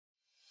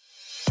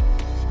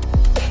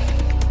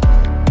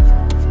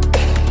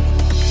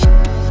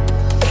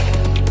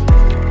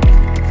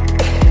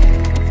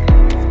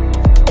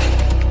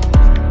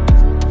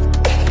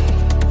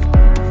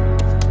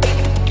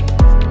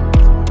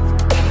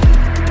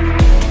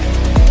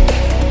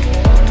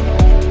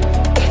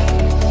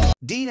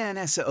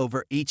DNS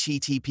over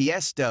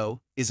HTTPS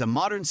DoH is a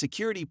modern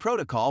security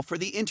protocol for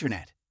the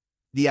Internet.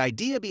 The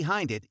idea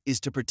behind it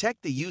is to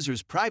protect the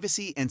user's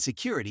privacy and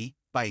security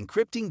by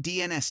encrypting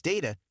DNS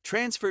data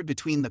transferred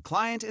between the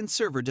client and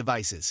server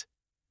devices.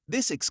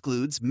 This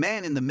excludes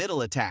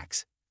man-in-the-middle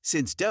attacks,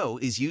 since DoH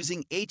is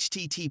using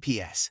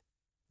HTTPS.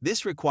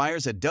 This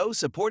requires a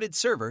DoH-supported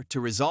server to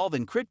resolve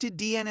encrypted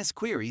DNS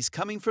queries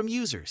coming from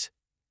users.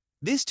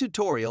 This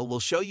tutorial will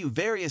show you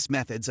various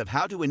methods of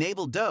how to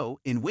enable DoH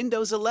in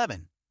Windows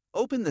 11.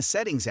 Open the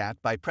Settings app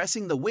by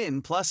pressing the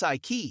Win+I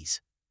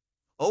keys.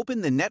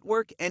 Open the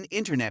Network and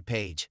Internet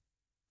page.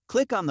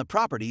 Click on the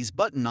Properties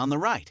button on the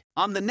right.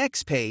 On the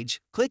next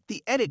page, click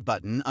the Edit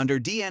button under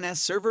DNS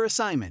Server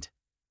Assignment.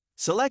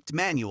 Select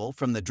Manual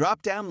from the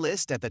drop-down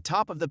list at the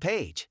top of the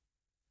page.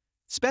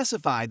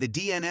 Specify the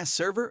DNS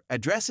server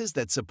addresses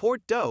that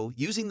support DoH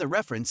using the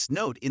reference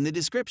note in the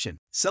description.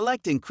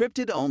 Select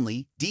Encrypted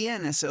Only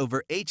DNS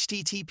over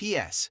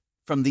HTTPS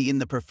from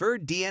the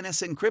Preferred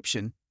DNS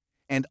Encryption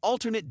and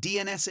Alternate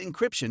DNS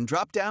Encryption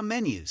drop-down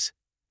menus.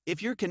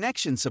 If your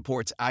connection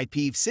supports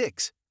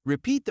IPv6,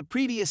 repeat the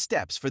previous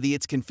steps for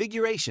its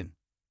configuration.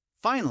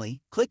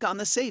 Finally, click on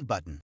the Save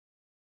button.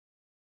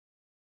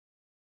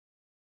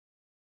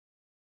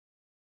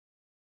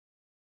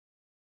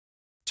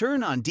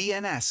 Turn on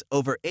DNS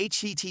over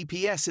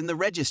HTTPS in the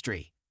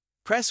registry.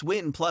 Press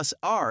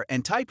Win+R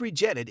and type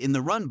Regetted in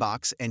the Run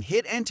box and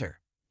hit Enter.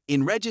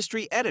 In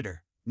Registry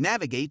Editor,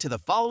 navigate to the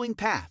following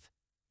path: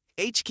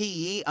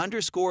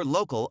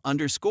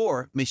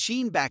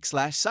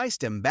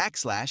 HKE_local_machine/system/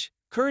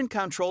 current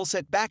control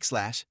set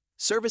 /services/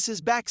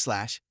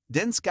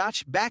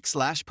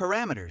 /denscotch/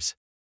 parameters.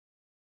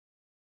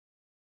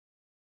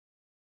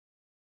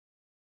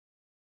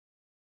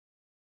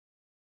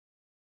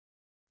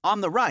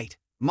 On the right,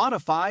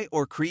 modify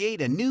or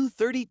create a new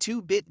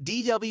 32-bit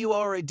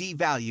DWRD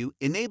value.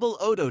 Enable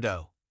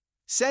DoH.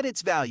 Set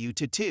its value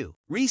to 2.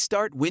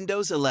 Restart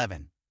Windows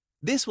 11.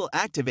 This will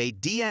activate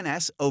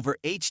DNS over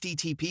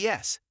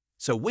HTTPS,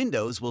 so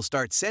Windows will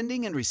start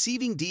sending and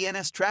receiving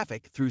DNS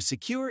traffic through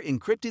secure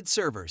encrypted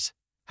servers.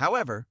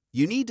 However,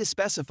 you need to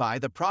specify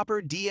the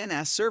proper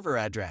DNS server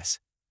address.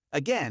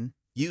 Again,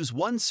 use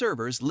one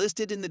servers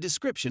listed in the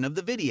description of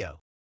the video.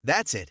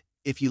 That's it.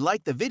 If you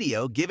like the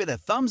video, give it a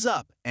thumbs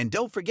up and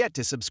don't forget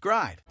to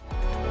subscribe.